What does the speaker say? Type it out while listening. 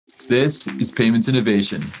This is Payments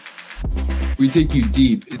Innovation. We take you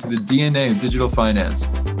deep into the DNA of digital finance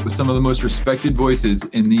with some of the most respected voices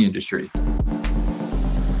in the industry.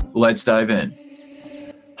 Let's dive in.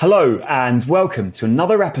 Hello, and welcome to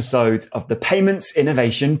another episode of the Payments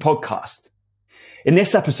Innovation Podcast. In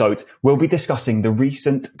this episode, we'll be discussing the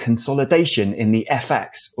recent consolidation in the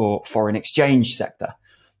FX or foreign exchange sector,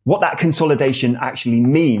 what that consolidation actually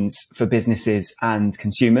means for businesses and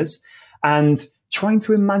consumers, and trying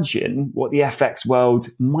to imagine what the FX world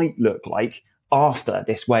might look like after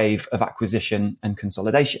this wave of acquisition and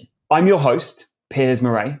consolidation. I'm your host, Piers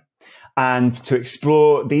Murray, and to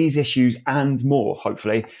explore these issues and more,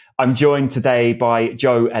 hopefully, I'm joined today by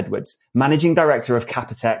Joe Edwards, Managing Director of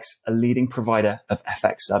Capitex, a leading provider of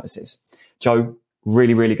FX services. Joe,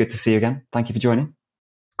 really good to see you again. Thank you for joining.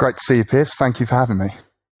 Great to see you, Piers. Thank you for having me.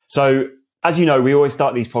 So, as you know, we always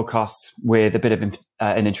start these podcasts with a bit of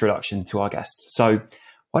an introduction to our guests. So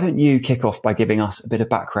why don't you kick off by giving us a bit of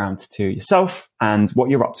background to yourself and what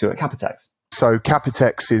you're up to at Capitex? So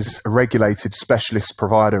Capitex is a regulated specialist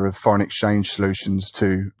provider of foreign exchange solutions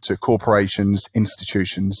to corporations,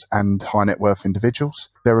 institutions, and high net worth individuals.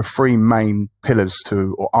 There are three main pillars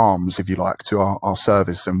or arms, if you like, to our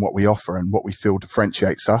service and what we offer and what we feel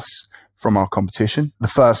differentiates us from our competition. The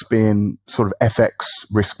first being sort of FX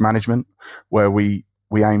risk management, where we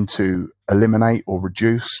aim to eliminate or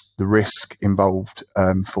reduce the risk involved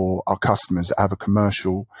for our customers that have a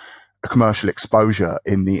commercial exposure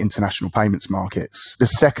in the international payments markets. The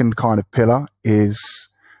second kind of pillar is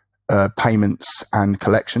payments and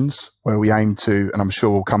collections, where we aim to, and I'm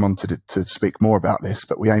sure we'll come on to speak more about this,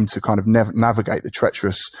 but we aim to kind of navigate the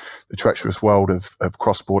treacherous world of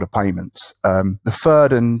cross-border payments. The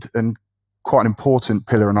third and quite an important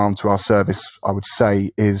pillar and arm to our service, I would say,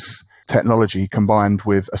 is technology combined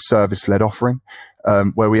with a service-led offering,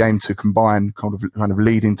 where we aim to combine kind of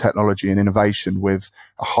leading technology and innovation with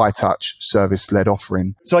a high-touch service-led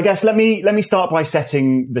offering. So I guess let me start by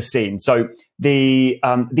setting the scene. So the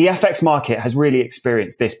FX market has really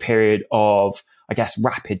experienced this period of, I guess,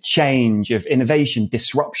 rapid change, of innovation,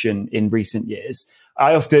 disruption in recent years.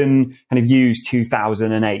 I often kind of use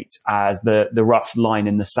 2008 as the rough line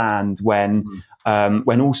in the sand when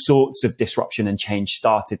all sorts of disruption and change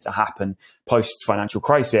started to happen post-financial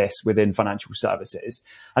crisis within financial services.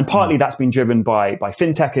 And partly that's been driven by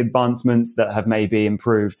fintech advancements that have maybe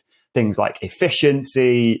improved things like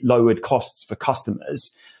efficiency, lowered costs for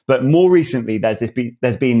customers. But more recently,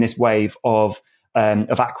 there's been this wave of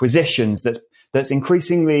acquisitions that's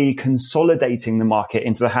increasingly consolidating the market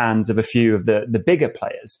into the hands of a few of the bigger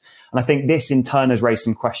players. And I think this in turn has raised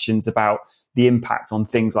some questions about the impact on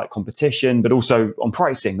things like competition, but also on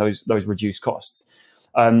pricing, those reduced costs.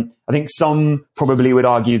 I think some probably would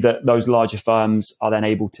argue that those larger firms are then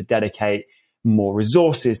able to dedicate more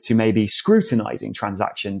resources to maybe scrutinizing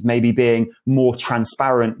transactions, maybe being more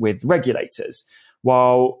transparent with regulators.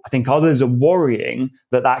 While I think others are worrying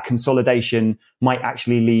that consolidation might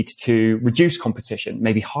actually lead to reduced competition,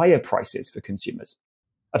 maybe higher prices for consumers.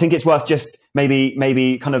 I think it's worth just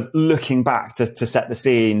maybe kind of looking back to set the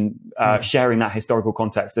scene, sharing that historical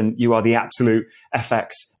context. And you are the absolute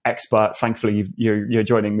FX expert. Thankfully, you're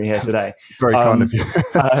joining me here today. Very kind of you.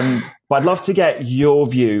 But I'd love to get your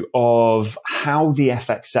view of how the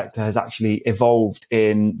FX sector has actually evolved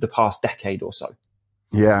in the past decade or so.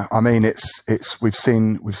 Yeah, I mean, we've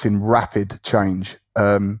seen rapid change,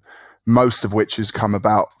 most of which has come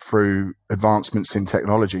about through advancements in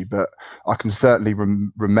technology. But I can certainly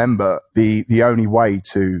remember the only way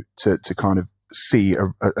to kind of see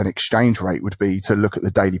an exchange rate would be to look at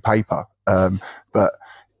the daily paper. But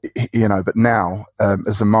now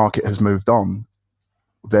as the market has moved on,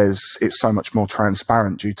 it's so much more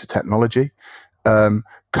transparent due to technology.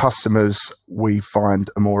 Customers, we find,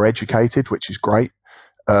 are more educated, which is great.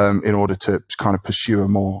 In order to kind of pursue a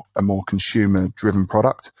more consumer-driven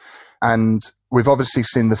product. And we've obviously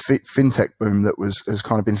seen the fintech boom that has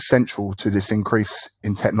kind of been central to this increase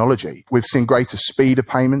in technology. We've seen greater speed of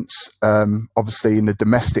payments. Obviously, in the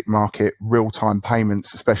domestic market, real-time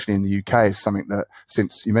payments, especially in the UK, is something that,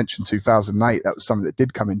 since you mentioned 2008, that was something that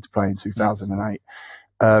did come into play in 2008.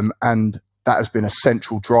 And that has been a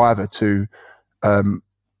central driver to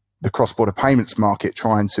the cross-border payments market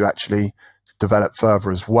trying to actually develop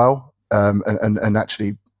further as well, and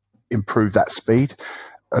actually improve that speed.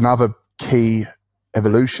 Another key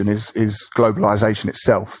evolution is globalization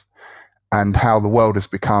itself, and how the world has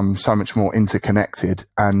become so much more interconnected,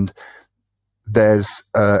 and there's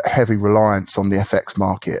a heavy reliance on the FX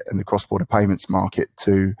market and the cross-border payments market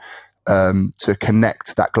to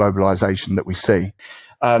connect that globalization that we see.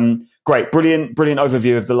 Great, brilliant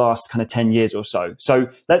overview of the last kind of 10 years or so. So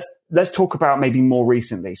let's talk about maybe more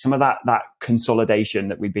recently some of that consolidation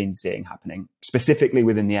that we've been seeing happening specifically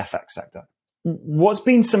within the FX sector. What's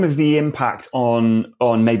been some of the impact on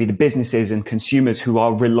maybe the businesses and consumers who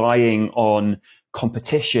are relying on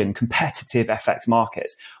competitive FX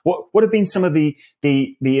markets? What have been some of the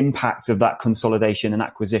impact of that consolidation and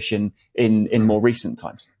acquisition in more recent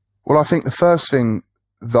times? Well, I think the first thing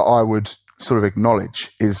that I would sort of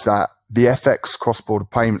acknowledge is that the FX cross-border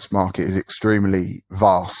payments market is extremely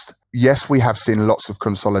vast. Yes, we have seen lots of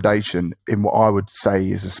consolidation in what I would say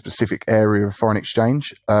is a specific area of foreign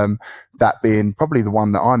exchange, that being probably the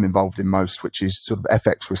one that I'm involved in most, which is sort of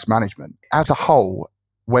FX risk management. As a whole,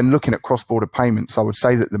 when looking at cross-border payments, I would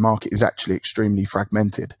say that the market is actually extremely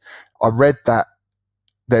fragmented. I read that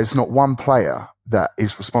there's not one player that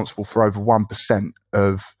is responsible for over 1%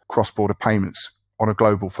 of cross-border payments on a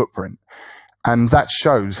global footprint. And that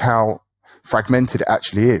shows how fragmented it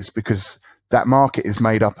actually is, because that market is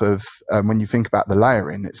made up of, when you think about the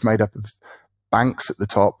layering, it's made up of banks at the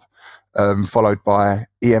top, followed by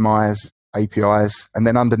EMIs, APIs, and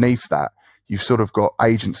then underneath that, you've sort of got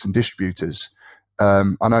agents and distributors.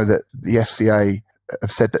 I know that the FCA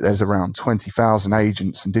have said that there's around 20,000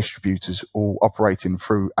 agents and distributors all operating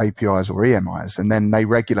through APIs or EMIs, and then they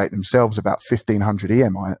regulate themselves about 1,500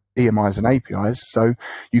 EMIs and APIs. So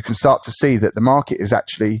you can start to see that the market is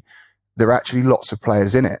there are actually lots of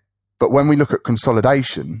players in it. But when we look at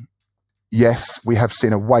consolidation, yes, we have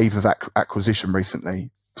seen a wave of acquisition recently.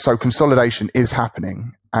 So consolidation is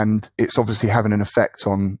happening, and it's obviously having an effect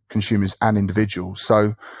on consumers and individuals.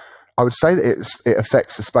 So I would say that it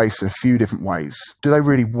affects the space in a few different ways. Do they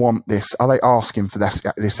really want this? Are they asking for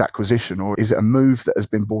this acquisition, or is it a move that has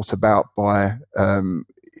been brought about by,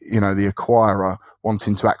 the acquirer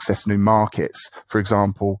wanting to access new markets? For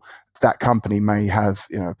example, that company may have,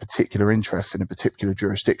 a particular interest in a particular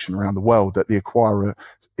jurisdiction around the world that the acquirer,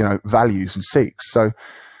 values and seeks. So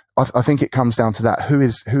I think it comes down to that. Who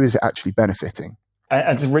is it actually benefiting?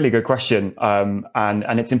 It's a really good question, and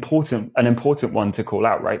it's an important one to call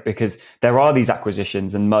out, right? Because there are these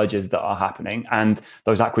acquisitions and mergers that are happening, and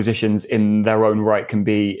those acquisitions in their own right can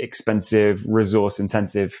be expensive,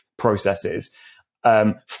 resource-intensive processes,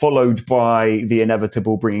 followed by the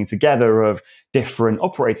inevitable bringing together of different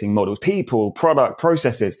operating models, people, product,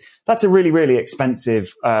 processes. That's a really, really expensive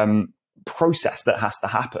process that has to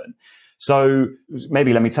happen. So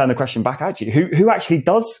maybe let me turn the question back at you. Who actually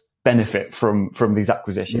does benefit from these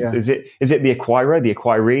acquisitions? Yeah. Is it the acquirer, the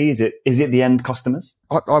acquiree? Is it the end customers?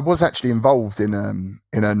 I was actually involved in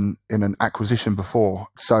an acquisition before,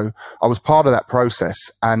 so I was part of that process,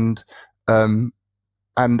 and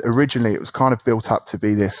originally it was kind of built up to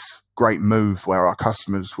be this great move where our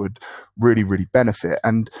customers would really, really benefit,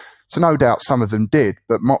 and so no doubt some of them did,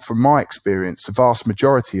 but from my experience, the vast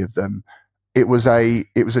majority of them, it was a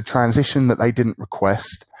transition that they didn't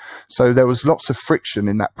request. So there was lots of friction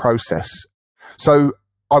in that process. So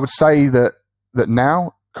I would say that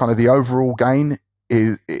now kind of the overall gain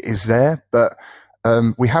is there, but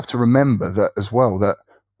we have to remember that as well, that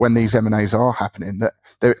when these M&As are happening, that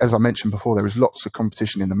there, as I mentioned before, there is lots of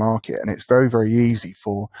competition in the market, and it's very, very easy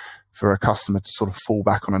for a customer to sort of fall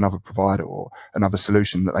back on another provider or another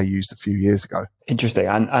solution that they used a few years ago. Interesting.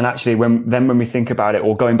 And actually, when we think about it,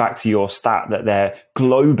 or going back to your stat that there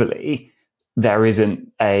globally, there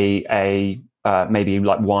isn't a maybe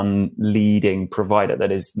like one leading provider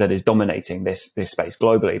that is dominating this space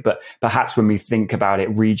globally. But perhaps when we think about it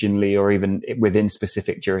regionally or even within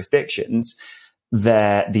specific jurisdictions,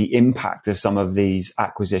 the impact of some of these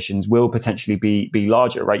acquisitions will potentially be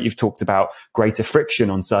larger, right? You've talked about greater friction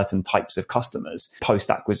on certain types of customers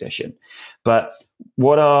post-acquisition. But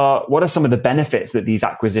what are some of the benefits that these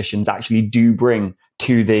acquisitions actually do bring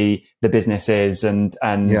to the businesses and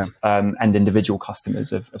individual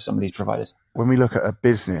customers of some of these providers? When we look at a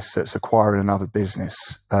business that's acquiring another business,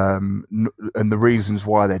 and the reasons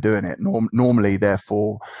why they're doing it, normally they're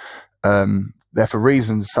for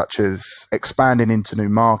reasons such as expanding into new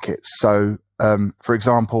markets. So, for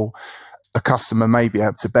example, a customer may be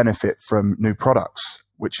able to benefit from new products,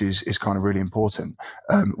 which is kind of really important.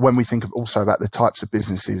 When we think also about the types of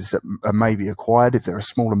businesses that are maybe acquired, if they're a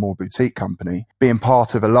smaller, more boutique company, being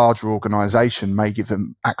part of a larger organization may give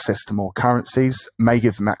them access to more currencies, may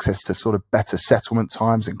give them access to sort of better settlement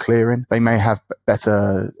times and clearing. They may have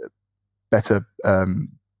better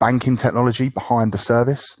banking technology behind the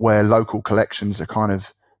service, where local collections are kind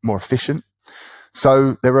of more efficient.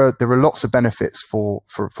 So there are lots of benefits for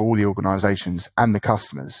all the organizations and the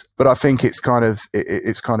customers. But I think it's kind of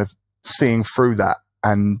seeing through that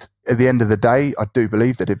And at the end of the day, I do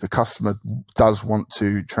believe that if the customer does want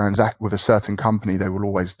to transact with a certain company, they will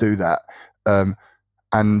always do that. And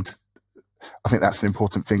I think that's an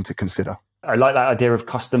important thing to consider. I like that idea of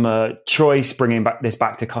customer choice, bringing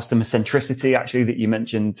back to customer centricity, actually, that you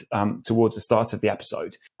mentioned towards the start of the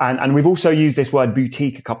episode. And we've also used this word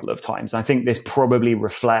boutique a couple of times. I think this probably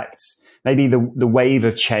reflects maybe the wave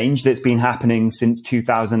of change that's been happening since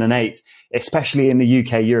 2008, especially in the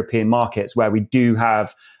UK, European markets, where we do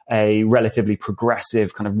have a relatively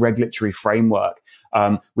progressive kind of regulatory framework.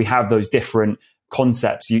 We have those different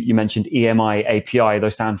concepts. You mentioned EMI, API.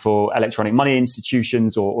 Those stand for electronic money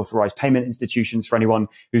institutions or authorized payment institutions for anyone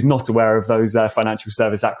who's not aware of those financial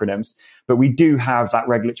service acronyms. But we do have that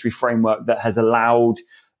regulatory framework that has allowed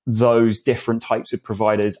those different types of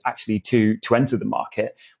providers actually to enter the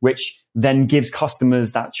market, which then gives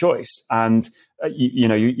customers that choice. And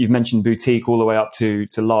you've mentioned boutique all the way up to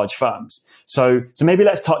large firms. So maybe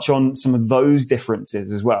let's touch on some of those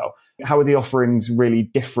differences as well. How are the offerings really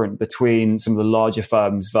different between some of the larger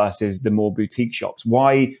firms versus the more boutique shops?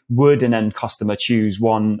 Why would an end customer choose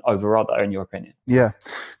one over other, in your opinion? Yeah,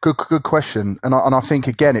 good question. And I think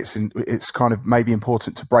again, it's kind of maybe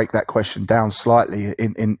important to break that question down slightly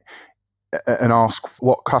and ask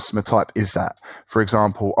what customer type is that? For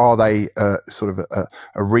example, are they sort of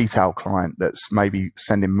a retail client that's maybe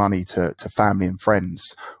sending money to family and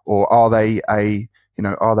friends, or are they a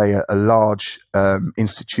large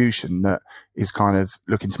institution that is kind of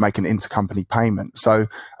looking to make an intercompany payment? So,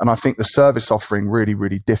 and I think the service offering really,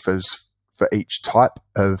 really differs for each type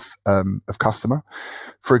of customer.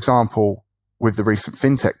 For example, with the recent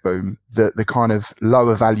fintech boom, the kind of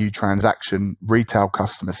lower value transaction retail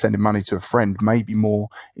customer sending money to a friend may be more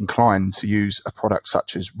inclined to use a product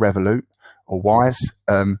such as Revolut or Wise,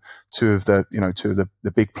 two of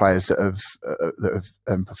the big players that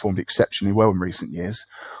have performed exceptionally well in recent years.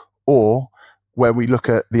 Or where we look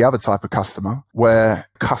at the other type of customer, where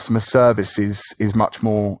customer service is much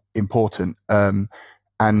more important,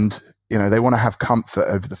 and they want to have comfort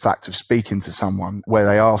over the fact of speaking to someone where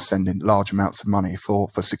they are sending large amounts of money for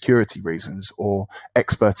security reasons or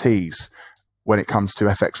expertise when it comes to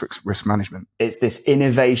FX risk management. It's this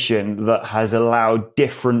innovation that has allowed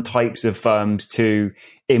different types of firms to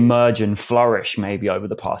emerge and flourish maybe over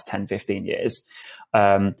the past 10, 15 years,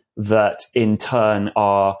 that in turn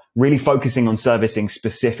are really focusing on servicing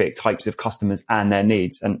specific types of customers and their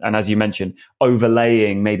needs. And as you mentioned,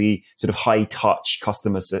 overlaying maybe sort of high touch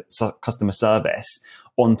customer service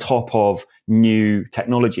on top of new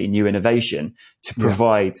technology, new innovation to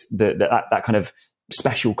provide that kind of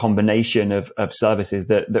special combination of services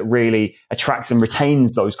that really attracts and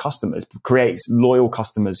retains those customers, creates loyal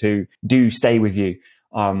customers who do stay with you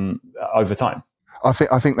over time. I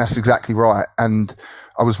think that's exactly right. And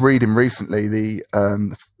I was reading recently the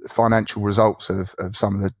financial results of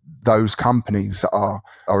some of those companies that are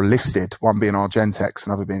listed, one being Argentex,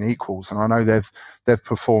 another being Equals. And I know they've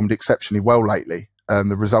performed exceptionally well lately.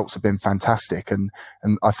 The results have been fantastic, and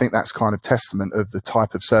I think that's kind of testament of the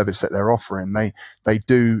type of service that they're offering. They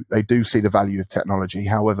do see the value of technology.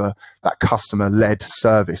 However, that customer-led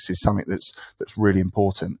service is something that's really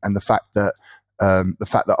important, and the fact that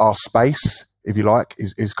our space, if you like,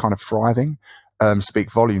 is kind of thriving,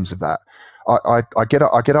 speak volumes of that. I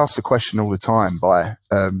get asked the question all the time by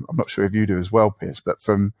I'm not sure if you do as well, Piers, but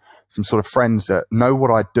from sort of friends that know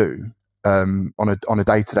what I do on a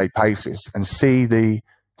day-to-day basis and see the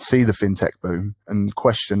fintech boom and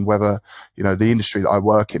question whether the industry that I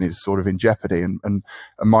work in is sort of in jeopardy. And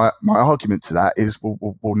my argument to that is,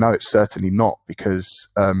 well, no, it's certainly not,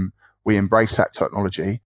 because we embrace that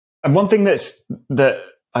technology. And one thing that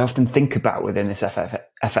I often think about within this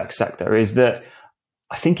FX sector is that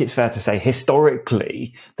I think it's fair to say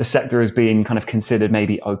historically the sector has been kind of considered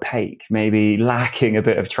maybe opaque, maybe lacking a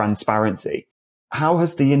bit of transparency. How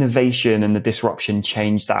has the innovation and the disruption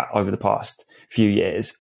changed that over the past few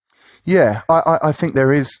years? Yeah, I think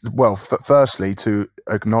there is, well, firstly, to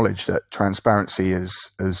acknowledge that transparency has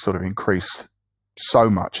sort of increased so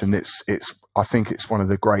much, and I think it's one of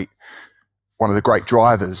the great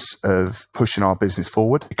drivers of pushing our business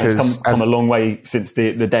forward. Because it's come a long way since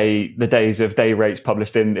the days of day rates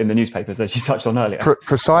published in the newspapers, as you touched on earlier.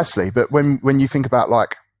 Precisely, but when you think about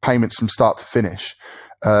like payments from start to finish,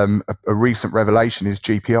 a recent revelation is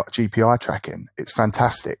GPI tracking. It's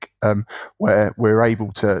fantastic, where we're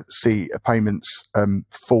able to see a payment's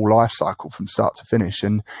full life cycle from start to finish,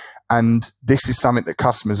 and this is something that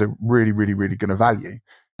customers are really, really, really going to value.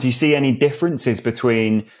 Do you see any differences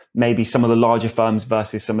between maybe some of the larger firms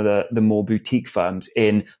versus some of the more boutique firms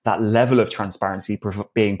in that level of transparency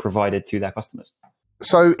being provided to their customers?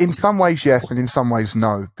 So in some ways, yes, and in some ways,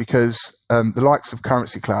 no, because the likes of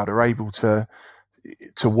Currency Cloud are able to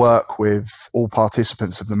work with all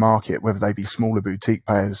participants of the market, whether they be smaller boutique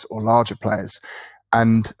players or larger players.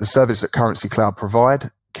 And the service that Currency Cloud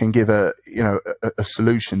provide can give a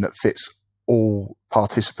solution that fits all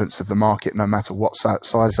participants of the market, no matter what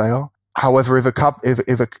size they are. However, if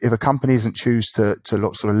a company doesn't choose to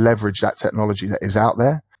sort of leverage that technology that is out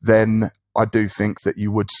there, then I do think that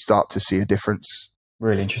you would start to see a difference.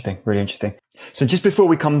 Really interesting. Really interesting. So just before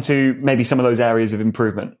we come to maybe some of those areas of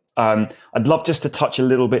improvement, I'd love just to touch a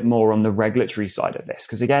little bit more on the regulatory side of this,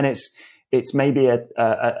 because again, it's maybe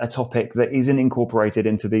a topic that isn't incorporated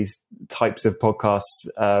into these types of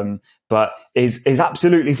podcasts, but is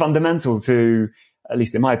absolutely fundamental to, at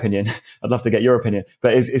least in my opinion. I'd love to get your opinion,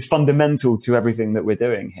 but is fundamental to everything that we're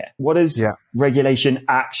doing here. What does regulation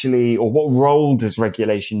actually, or what role does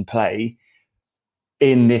regulation play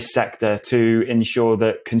in this sector to ensure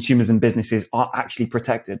that consumers and businesses are actually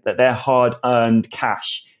protected, that their hard-earned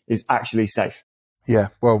cash is actually safe? Yeah,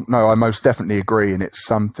 well, no, I most definitely agree. And it's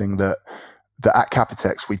something that at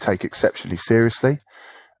Capitex we take exceptionally seriously.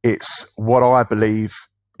 It's what I believe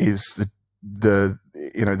is the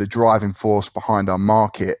driving force behind our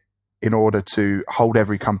market in order to hold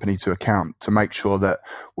every company to account, to make sure that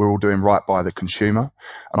we're all doing right by the consumer.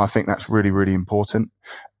 And I think that's really, really important.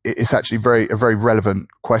 It's actually a very relevant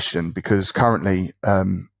question, because currently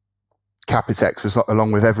Capitex,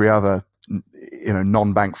 along with every other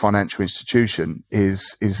non-bank financial institution,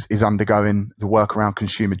 is undergoing the work around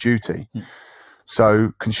consumer duty.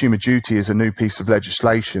 So consumer duty is a new piece of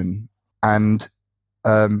legislation, and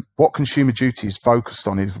what consumer duty is focused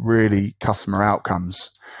on is really customer outcomes.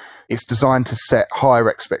 It's designed to set higher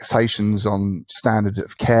expectations on standard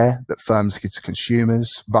of care that firms give to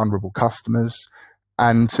consumers, vulnerable customers,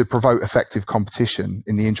 and to promote effective competition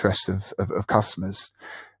in the interests of customers.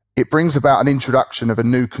 It brings about an introduction of a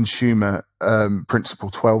new consumer Principle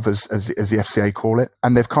 12, as the FCA call it.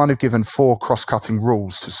 And they've kind of given 4 cross-cutting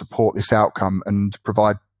rules to support this outcome and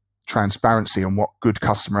provide transparency on what good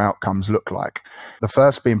customer outcomes look like. The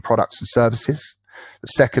first being products and services, the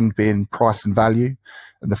second being price and value,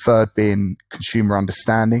 and the third being consumer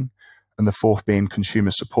understanding, and the fourth being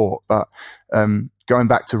consumer support. But going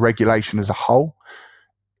back to regulation as a whole,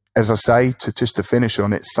 as I say, to finish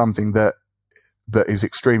on, it's something that is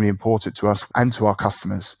extremely important to us and to our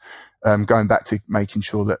customers. Going back to making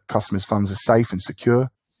sure that customers' funds are safe and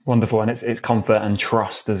secure. Wonderful. And it's comfort and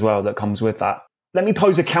trust as well that comes with that. Let me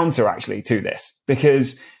pose a counter actually to this,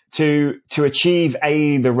 because to achieve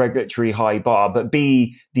A, the regulatory high bar, but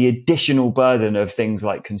B, the additional burden of things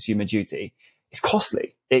like consumer duty, it's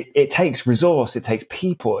costly. It takes resource, it takes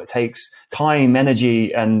people, it takes time,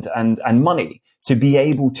 energy, and money to be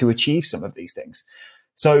able to achieve some of these things.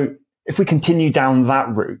 So if we continue down that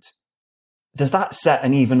route, does that set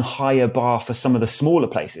an even higher bar for some of the smaller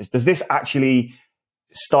places? Does this actually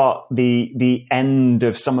start the end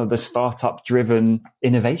of some of the startup driven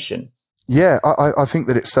innovation? Yeah, I think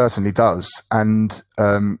that it certainly does. And,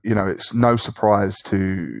 it's no surprise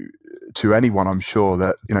to anyone, I'm sure,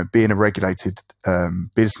 that, being a regulated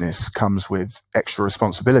business comes with extra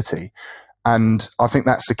responsibility. And I think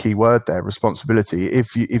that's the key word there, responsibility.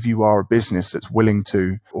 If you are a business that's willing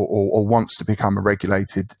to or wants to become a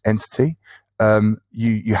regulated entity,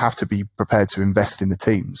 you have to be prepared to invest in the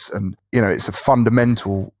teams. And, it's a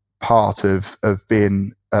fundamental part of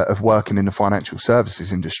being of working in the financial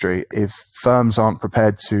services industry. If firms aren't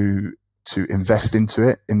prepared to invest into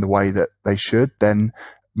it in the way that they should, then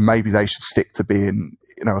maybe they should stick to being,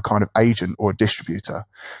 a kind of agent or a distributor.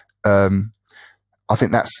 I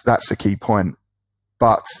think that's a key point.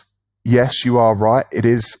 But yes, you are right. It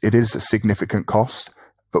is a significant cost,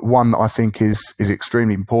 but one that I think is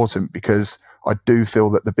extremely important, because I do feel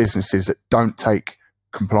that the businesses that don't take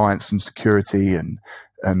compliance and security and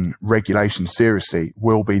regulation seriously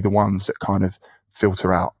will be the ones that kind of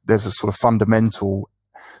filter out. There's a sort of fundamental,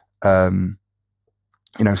 setting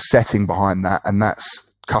behind that, and that's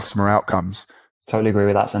customer outcomes. Totally agree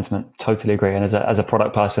with that sentiment. Totally agree. And as a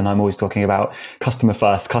product person, I'm always talking about customer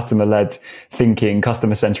first, customer led thinking,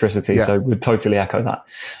 customer centricity. Yeah. So would totally echo that.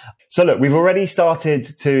 So look, we've already started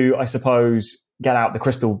to, I suppose, get out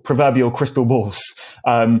the proverbial crystal balls.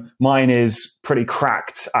 Mine is pretty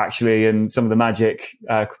cracked actually, and some of the magic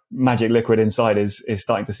liquid inside is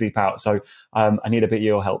starting to seep out. So I need a bit of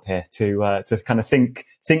your help here to kind of think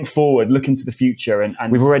forward, look into the future, and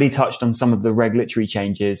we've already touched on some of the regulatory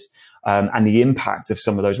changes and the impact of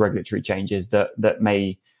some of those regulatory changes that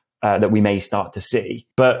we may start to see.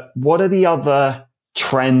 But what are the other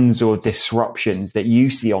trends or disruptions that you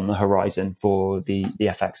see on the horizon for the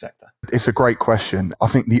FX sector? It's a great question. I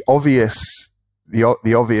think the obvious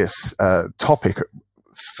topic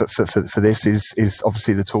for this is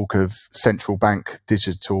obviously the talk of central bank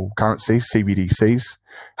digital currencies, CBDCs.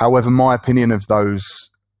 However, my opinion of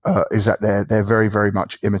those is that they're very, very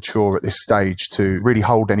much immature at this stage to really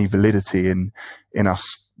hold any validity in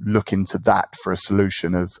us looking to that for a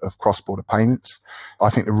solution of cross-border payments. I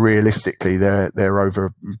think that realistically they're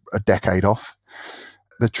over a decade off.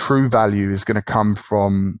 The true value is going to come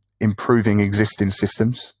from improving existing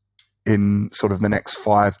systems in sort of the next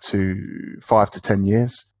 5 to 10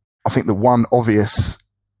 years. I think the one obvious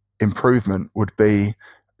improvement would be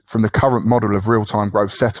from the current model of real-time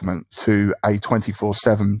gross settlement to a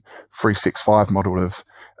 24/7 365 model of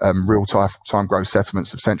real-time gross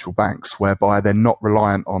settlements of central banks, whereby they're not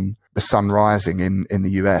reliant on the sun rising in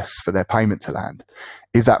the US for their payment to land.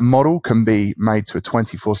 If that model can be made to a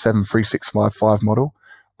 24/7 365 model,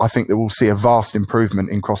 I think that we'll see a vast improvement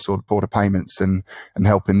in cross-border payments and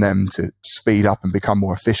helping them to speed up and become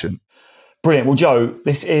more efficient. Brilliant. Well, Joe,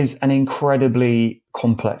 this is an incredibly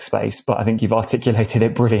complex space, but I think you've articulated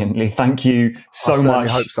it brilliantly. Thank you so much.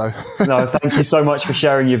 I hope so. No, thank you so much for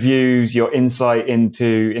sharing your views, your insight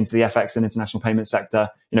into the FX and international payment sector.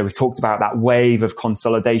 You know, we've talked about that wave of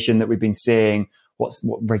consolidation that we've been seeing, what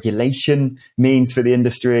regulation means for the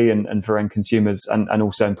industry and for end consumers, and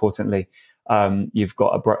also importantly, you've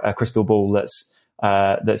got a crystal ball that's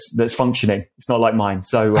functioning. It's not like mine.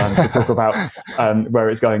 So to talk about where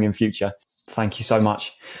it's going in future. Thank you so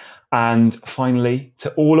much. And finally,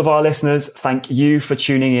 to all of our listeners, thank you for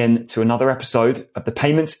tuning in to another episode of the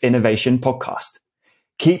Payments Innovation Podcast.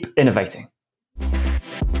 Keep innovating.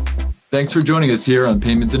 Thanks for joining us here on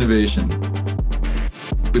Payments Innovation.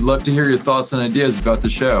 We'd love to hear your thoughts and ideas about the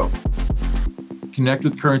show. Connect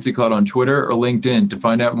with Currency Cloud on Twitter or LinkedIn to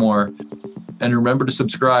find out more. And remember to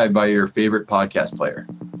subscribe via your favorite podcast player.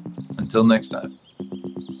 Until next time.